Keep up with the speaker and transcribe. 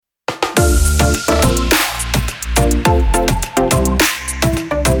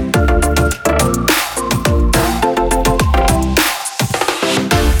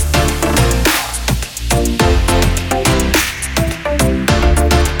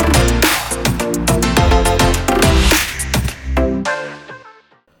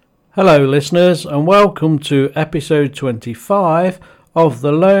Hello listeners and welcome to episode 25 of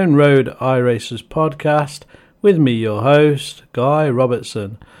the Lone Road iRacers podcast with me, your host, Guy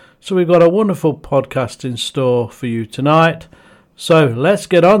Robertson. So we've got a wonderful podcast in store for you tonight. So let's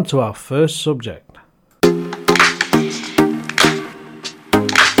get on to our first subject.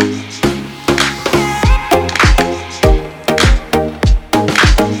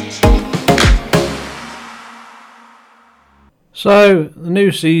 So, the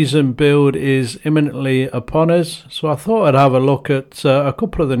new season build is imminently upon us, so I thought I'd have a look at a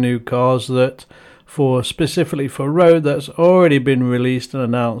couple of the new cars that, specifically for road, that's already been released and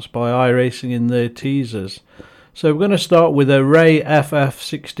announced by Iracing in their teasers. So we're going to start with a Ray FF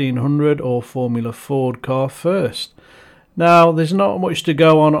 1600 or Formula Ford car first. Now, there's not much to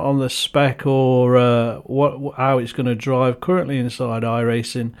go on the spec or how it's going to drive currently inside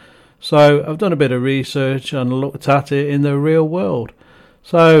iRacing. So I've done a bit of research and looked at it in the real world.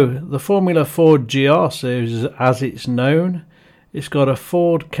 So the Formula Ford GR series, as it's known, it's got a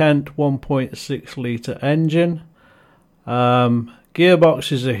Ford Kent 1.6 litre engine.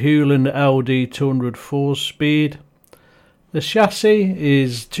 Gearbox is a Hewland LD 200 4-speed. The chassis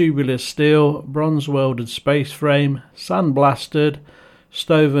is tubular steel, bronze welded space frame, sandblasted,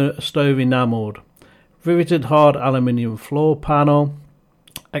 stove enamelled, riveted hard aluminium floor panel.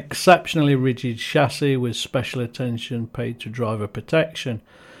 Exceptionally rigid chassis with special attention paid to driver protection.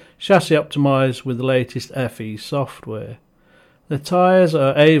 Chassis optimised with the latest FE software. The tyres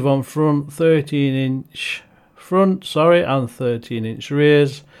are Avon front 13-inch front, and 13-inch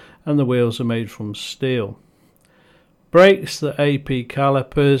rears, and the wheels are made from steel. Brakes, the AP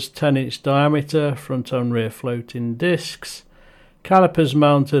calipers, 10-inch diameter, front and rear floating discs. Calipers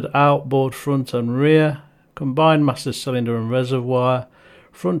mounted outboard front and rear. Combined master cylinder and reservoir.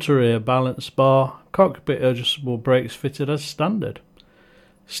 Front to rear balance bar, cockpit adjustable brakes fitted as standard.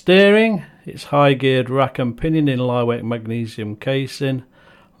 Steering, it's high geared rack and pinion in lightweight magnesium casing,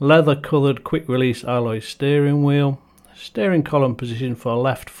 leather coloured quick release alloy steering wheel, steering column position for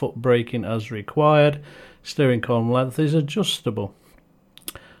left foot braking as required, steering column length is adjustable.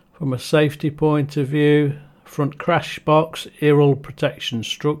 From a safety point of view, front crash box, IRL protection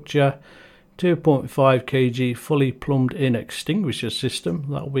structure, 2.5 kg fully plumbed in extinguisher system,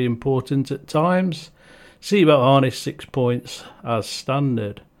 that will be important at times. Seatbelt harness 6 points as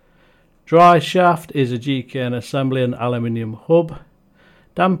standard. Dry shaft is a GKN assembly and aluminium hub.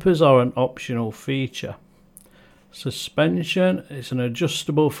 Dampers are an optional feature. Suspension is an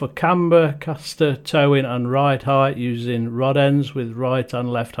adjustable for camber, caster, towing and ride height using rod ends with right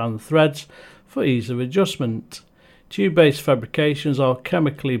and left hand threads for ease of adjustment. Tube-based fabrications are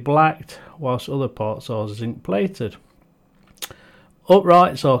chemically blacked, whilst other parts are zinc plated.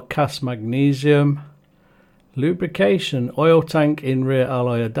 Uprights are cast magnesium. Lubrication, oil tank in rear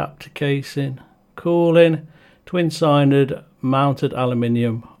alloy adapter casing. Cooling, twin-sided mounted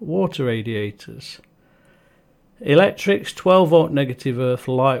aluminium water radiators. Electrics, 12-volt negative earth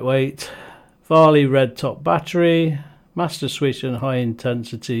lightweight. Varley red top battery. Master switch and high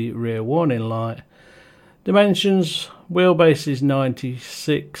intensity rear warning light. Dimensions, wheelbase is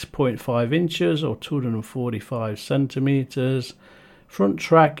 96.5 inches or 245 centimetres. Front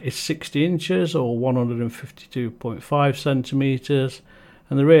track is 60 inches or 152.5 centimetres.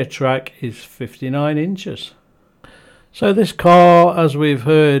 And the rear track is 59 inches. So this car, as we've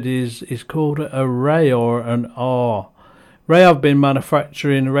heard, is called a Ray or an R. Ray have been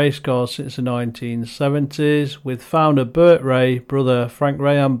manufacturing race cars since the 1970s with founder Bert Ray, brother Frank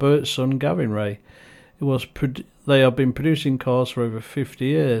Ray and Bert's son Gavin Ray. They have been producing cars for over 50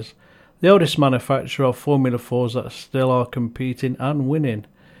 years. The oldest manufacturer of Formula 4s that still are competing and winning.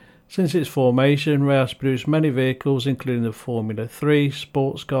 Since its formation, Ray has produced many vehicles including the Formula 3,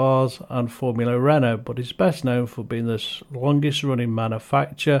 sports cars and Formula Renault, but is best known for being the longest running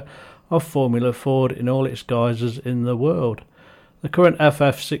manufacturer of Formula Ford in all its guises in the world. The current FF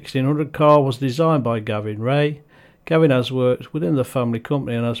 1600 car was designed by Gavin Ray. Gavin has worked within the family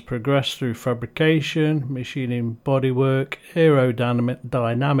company and has progressed through fabrication, machining, bodywork,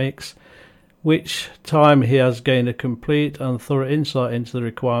 aerodynamics, which time he has gained a complete and thorough insight into the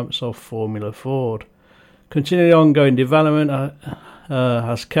requirements of Formula Ford. Continuing ongoing development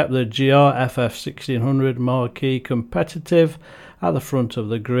has kept the GR FF 1600 marquee competitive at the front of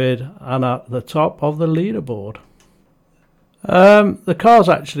the grid and at the top of the leaderboard. The car's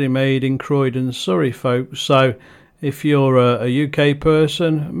actually made in Croydon, Surrey, folks, so if you're a UK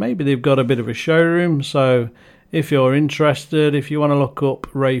person, maybe they've got a bit of a showroom, so if you're interested, if you want to look up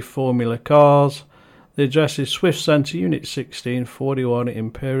Ray Formula Cars, the address is Swift Centre, Unit 16, 41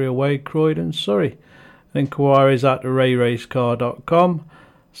 Imperial Way, Croydon, Surrey. Inquiries at rayracecar.com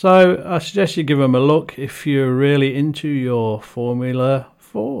So I suggest you give them a look if you're really into your Formula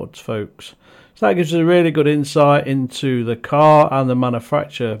Fords, folks. So that gives us a really good insight into the car and the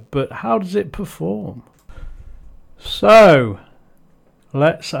manufacturer, but how does it perform? So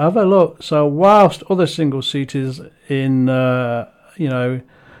let's have a look. So whilst other single-seaters in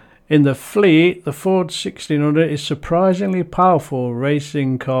in the fleet, the Ford 1600 is surprisingly powerful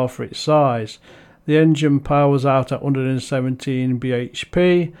racing car for its size. The engine powers out at 117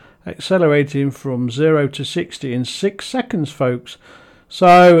 bhp, accelerating from 0 to 60 in 6 seconds, folks.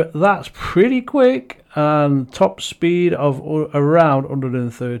 So that's pretty quick, and top speed of around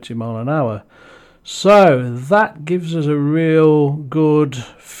 130 mile an hour. So that gives us a real good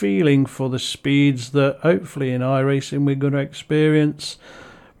feeling for the speeds that hopefully in iRacing we're going to experience.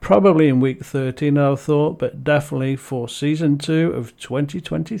 Probably in week 13, I thought, but definitely for season 2 of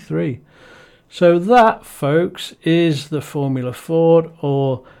 2023. So that, folks, is the Formula Ford,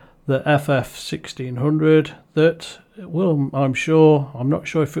 or the FF 1600, that will, I'm not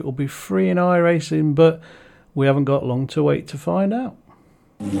sure if it will be free in iRacing, but we haven't got long to wait to find out.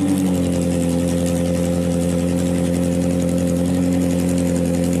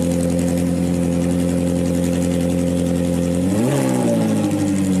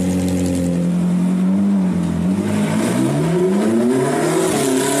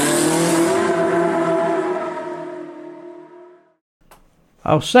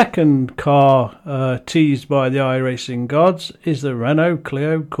 Our second car teased by the iRacing gods is the Renault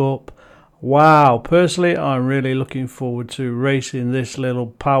Clio Cup. Wow, personally I'm really looking forward to racing this little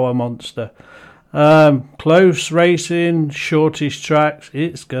power monster. Close racing, shortish tracks,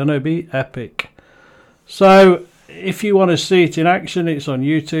 it's gonna be epic. So if you want to see it in action, it's on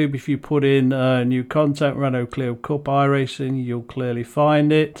YouTube. If you put in new content, Renault Clio Cup iRacing, you'll clearly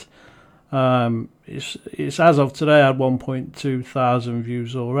find it. It's as of today had 1.2 thousand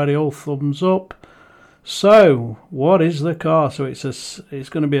views already, all thumbs up. So what is the car? So it's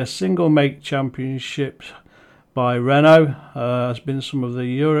going to be a single make championship by Renault. Has been some of the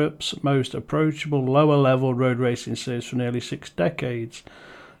Europe's most approachable lower level road racing series for nearly 6 decades,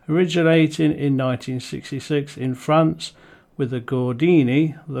 originating in 1966 in France with the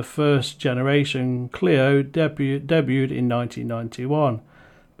Gordini. The first generation Clio debuted in 1991.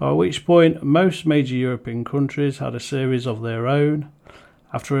 By which point most major European countries had a series of their own.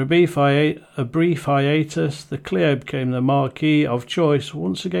 After a brief hiatus, the Clio became the marquee of choice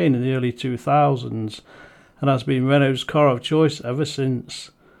once again in the early 2000s and has been Renault's car of choice ever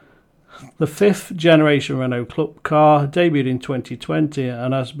since. The 5th generation Renault Club car debuted in 2020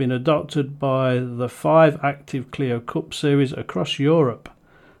 and has been adopted by the 5 active Clio Cup series across Europe.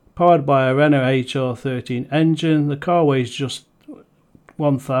 Powered by a Renault HR13 engine, the car weighs just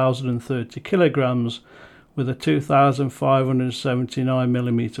 1,030 kilograms with a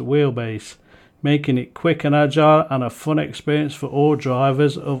 2,579mm wheelbase, making it quick and agile and a fun experience for all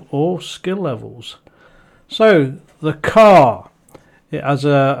drivers of all skill levels. So the car, it has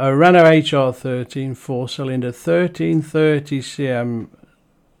a Renault HR13 4-cylinder 1330 cm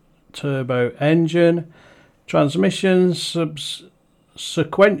turbo engine, transmissions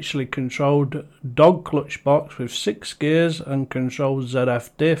sequentially controlled dog clutch box with 6 gears and controlled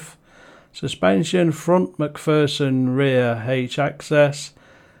ZF diff, suspension front McPherson rear H-axis,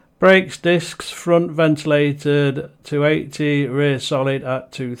 brakes discs front ventilated 280, rear solid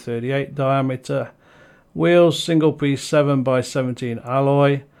at 238 diameter, wheels single piece 7x17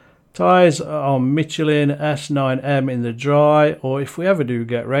 alloy, tyres are Michelin S9M in the dry, or if we ever do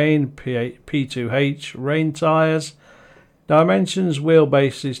get rain, P2H rain tyres. Dimensions: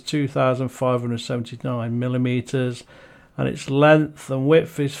 wheelbase is 2,579mm and its length and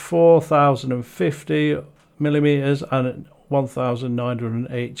width is 4,050mm and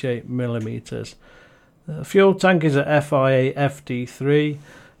 1,988mm. The fuel tank is a FIA FD3,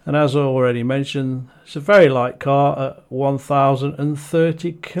 and as already mentioned, it's a very light car at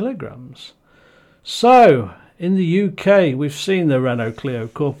 1,030 kilograms. So in the UK we've seen the Renault Clio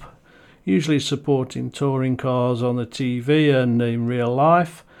Cup, usually supporting touring cars on the TV and in real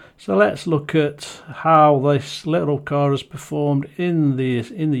life. So let's look at how this little car has performed in the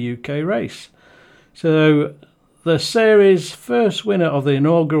UK race. So the series first winner of the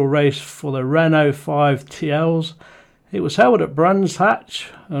inaugural race for the Renault 5 TLs, it was held at Brands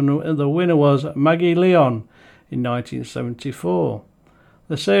Hatch, and the winner was Maggie Leon in 1974.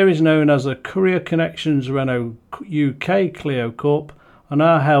 The series, known as the Courier Connections Renault UK Clio Cup, are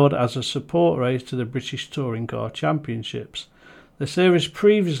now held as a support race to the British Touring Car Championships. The series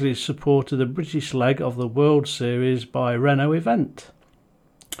previously supported the British leg of the World Series by Renault event.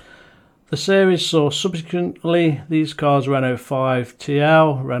 The series saw subsequently these cars: Renault 5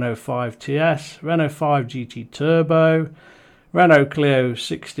 TL, Renault 5 TS, Renault 5 GT Turbo, Renault Clio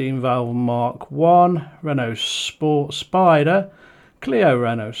 16 valve Mark 1, Renault Sport Spider, Clio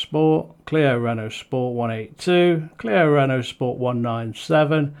Renault Sport, Clio Renault Sport 182, Clio Renault Sport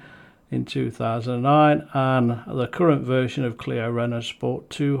 197 in 2009, and the current version of Clio Renault Sport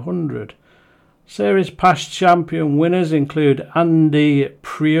 200. Series past champion winners include Andy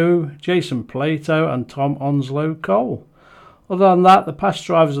Prieu, Jason Plato and Tom Onslow Cole. Other than that, the past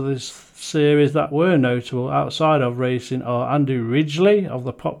drivers of this series that were notable outside of racing are Andy Ridgely of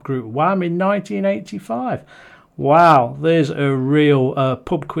the pop group Wham in 1985. Wow, there's a real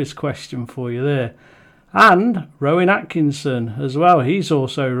pub quiz question for you there. And Rowan Atkinson as well. He's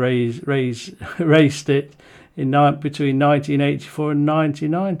also raced it in between 1984 and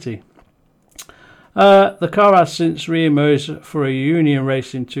 1990. The car has since re-emerged for a union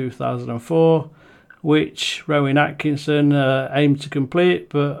race in 2004, which Rowan Atkinson aimed to complete,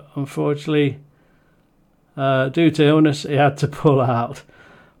 but unfortunately, due to illness, he had to pull out.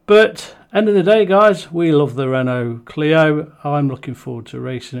 But end of the day, guys, we love the Renault Clio. I'm looking forward to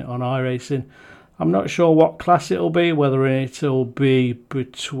racing it on iRacing. I'm not sure what class it'll be, whether it'll be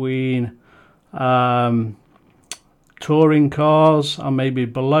between touring cars and maybe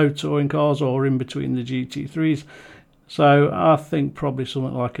below touring cars, or in between the GT3s. So I think probably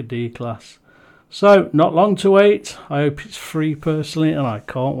something like a D class. So not long to wait. I hope it's free personally, and I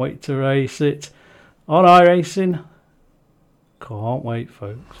can't wait to race it on iRacing. Can't wait,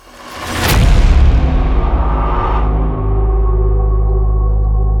 folks.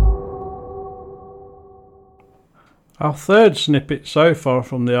 Our third snippet so far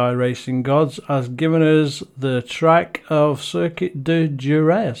from the iRacing gods has given us the track of Circuit de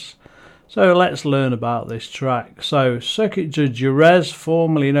Jerez. So let's learn about this track. So Circuit de Jerez,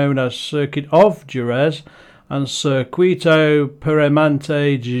 formerly known as Circuit of Jerez and Circuito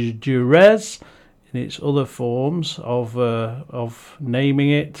Permanente de Jerez in its other forms of naming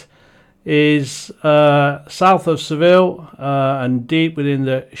it, is south of Seville and deep within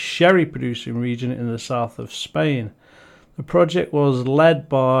the sherry producing region in the south of Spain. The project was led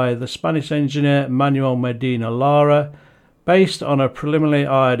by the Spanish engineer Manuel Medina Lara, based on a preliminary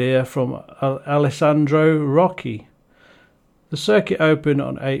idea from Alessandro Rocchi. The circuit opened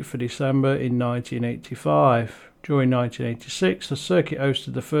on 8th of December in 1985. During 1986, the circuit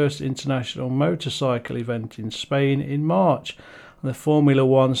hosted the first international motorcycle event in Spain in March, and the Formula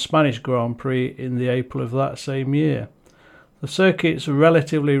One Spanish Grand Prix in the April of that same year. The circuit's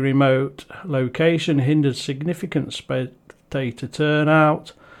relatively remote location hindered significant spectator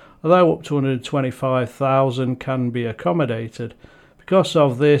turnout, although up to 125,000 can be accommodated. Because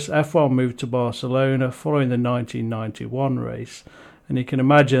of this, F1 moved to Barcelona following the 1991 race, and you can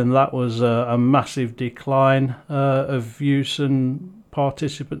imagine that was a massive decline of use and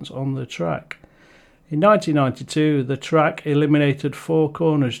participants on the track. In 1992, the track eliminated 4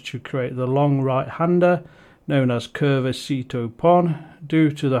 corners to create the long right-hander, known as Curvecito Pon.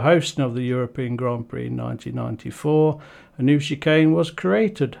 Due to the hosting of the European Grand Prix in 1994, a new chicane was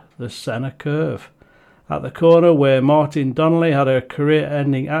created, the Senna Curve, at the corner where Martin Donnelly had a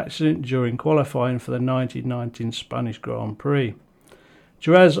career-ending accident during qualifying for the 1919 Spanish Grand Prix.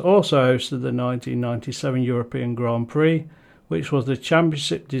 Jerez also hosted the 1997 European Grand Prix, which was the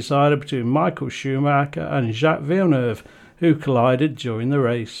championship decider between Michael Schumacher and Jacques Villeneuve, who collided during the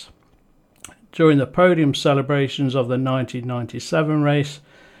race. During the podium celebrations of the 1997 race,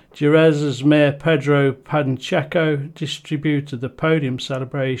 Jerez's mayor Pedro Pacheco distributed the podium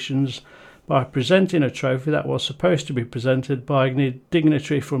celebrations by presenting a trophy that was supposed to be presented by a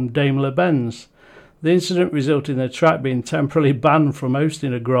dignitary from Daimler-Benz. The incident resulted in the track being temporarily banned from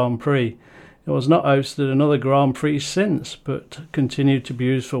hosting a Grand Prix. It was not hosted another Grand Prix since, but continued to be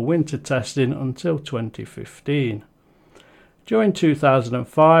used for winter testing until 2015. During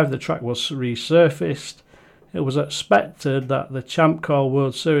 2005, the track was resurfaced. It was expected that the Champ Car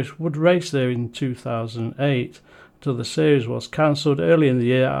World Series would race there in 2008, until the series was cancelled early in the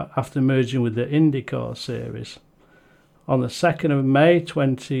year after merging with the IndyCar series. On the 2nd of May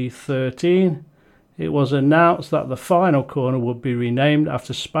 2013, it was announced that the final corner would be renamed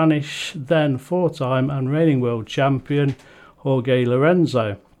after Spanish then 4-time and reigning world champion Jorge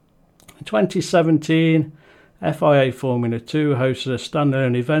Lorenzo. In 2017, FIA Formula 2 hosted a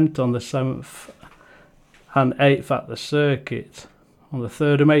standalone event on the 7th and 8th at the circuit. On the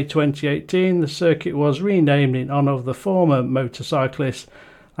 3rd of May 2018, the circuit was renamed in honour of the former motorcyclist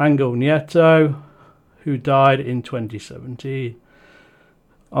Angel Nieto, who died in 2017.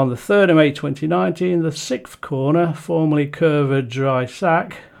 On the 3rd of May 2019, the 6th corner, formerly Curva Dry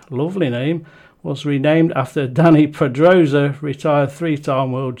Sac, lovely name, was renamed after Danny Pedrosa, retired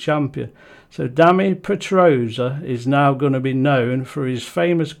 3-time world champion. So Danny Pedrosa is now going to be known for his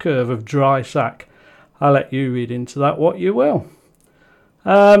famous curve of dry sack. I'll let you read into that what you will.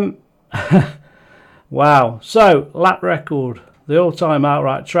 Wow. So, lap record. The all-time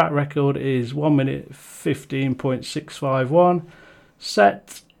outright track record is 1 minute 15.651,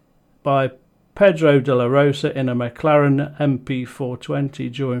 set by Pedro de la Rosa in a McLaren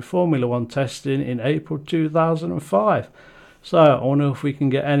MP420 during Formula 1 testing in April 2005. So, I wonder if we can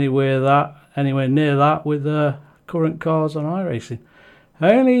get anywhere near that with current cars on iRacing.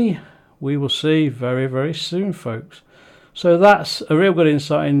 Only we will see very, very soon, folks. So that's a real good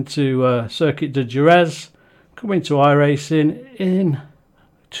insight into Circuit de Jerez, coming to iRacing in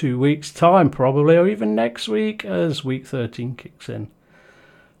 2 weeks' time, probably, or even next week as week 13 kicks in.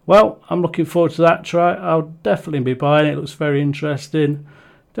 Well, I'm looking forward to that track. I'll definitely be buying it. It looks very interesting.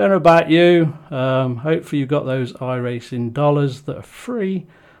 Don't know about you. Hopefully you've got those iRacing dollars that are free.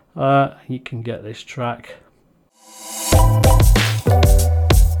 You can get this track.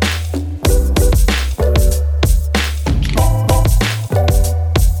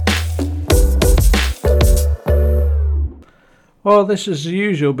 Well, this is the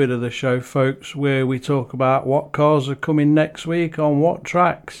usual bit of the show, folks, where we talk about what cars are coming next week on what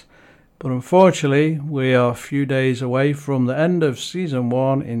tracks. But unfortunately, we are a few days away from the end of Season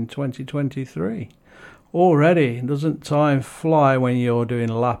 1 in 2023. Already, doesn't time fly when you're doing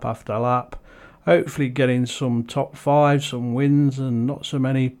lap after lap? Hopefully getting some top 5, some wins, and not so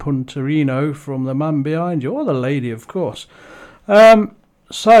many punterino from the man behind you, or the lady, of course.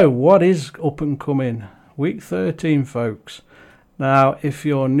 So, what is up and coming? Week 13, folks. Now, if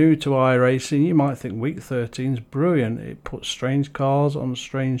you're new to iRacing, you might think week 13 is brilliant. It puts strange cars on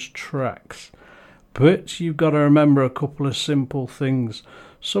strange tracks. But you've got to remember a couple of simple things.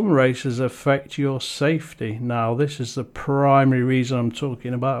 Some races affect your safety. Now, this is the primary reason I'm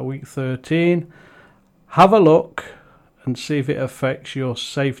talking about week 13. Have a look and see if it affects your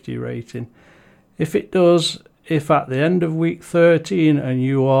safety rating. If it does, if at the end of week 13 and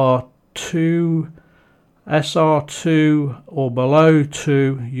you are SR2 or below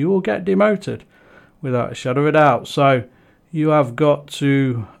 2, you will get demoted without a shadow of a doubt. So you have got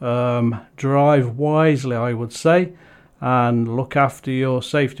to drive wisely, I would say, and look after your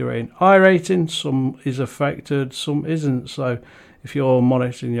safety rating. iRating, some is affected, some isn't. So if you're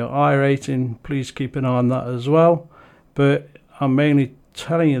monitoring your iRating, please keep an eye on that as well. But I'm mainly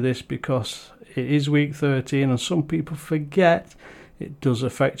telling you this because it is week 13 and some people forget it does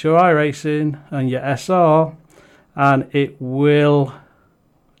affect your iRacing and your SR, and it will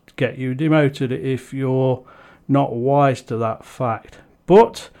get you demoted if you're not wise to that fact.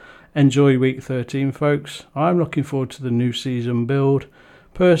 But enjoy week 13, folks. I'm looking forward to the new season build.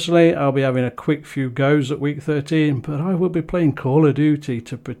 Personally, I'll be having a quick few goes at week 13, but I will be playing Call of Duty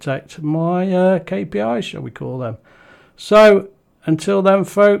to protect my KPIs, shall we call them. So, until then,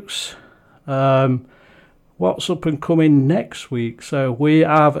 folks, what's up and coming next week? So we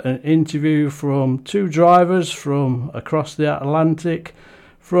have an interview from 2 drivers from across the Atlantic,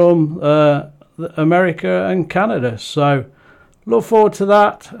 from America and Canada. So look forward to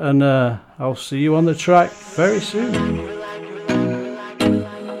that, and I'll see you on the track very soon.